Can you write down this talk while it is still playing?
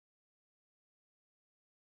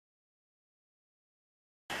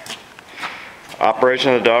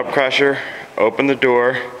Operation of the drum crusher: open the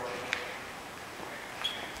door.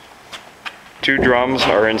 2 drums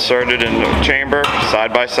are inserted in the chamber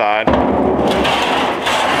side by side.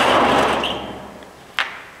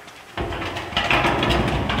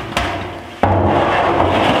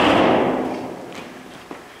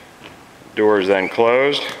 Door is then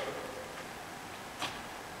closed.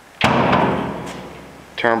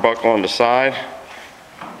 Turnbuckle on the side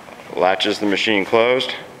latches the machine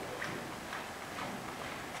closed.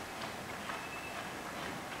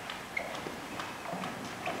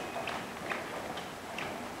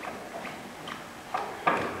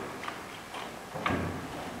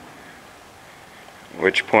 At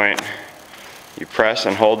which point you press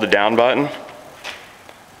and hold the down button.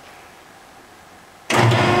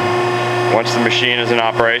 Once the machine is in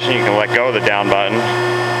operation, you can let go of the down button.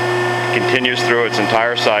 It continues through its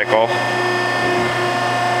entire cycle.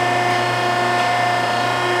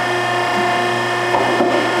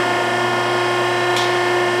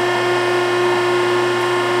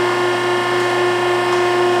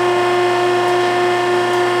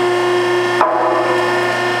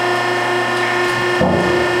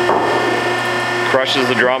 Crushes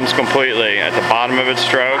the drums completely. At the bottom of its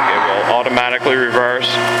stroke, it will automatically reverse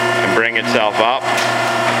and bring itself up.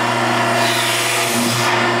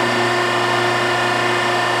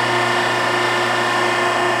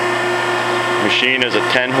 Machine is a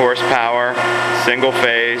 10 horsepower, single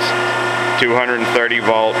phase, 230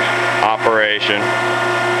 volt operation.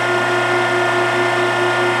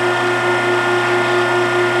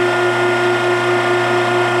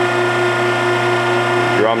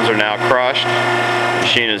 Drums are now crushed. The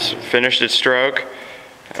machine has finished its stroke,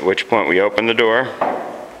 at which point we open the door.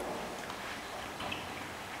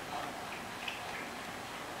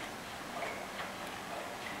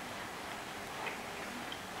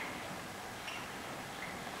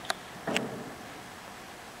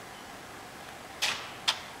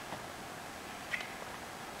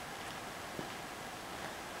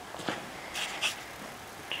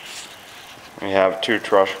 We have 2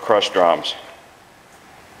 crushed drums.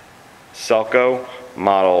 Selco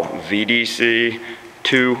model VDC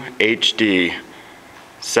 2 HD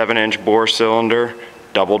 7-inch bore cylinder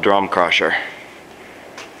double drum crusher.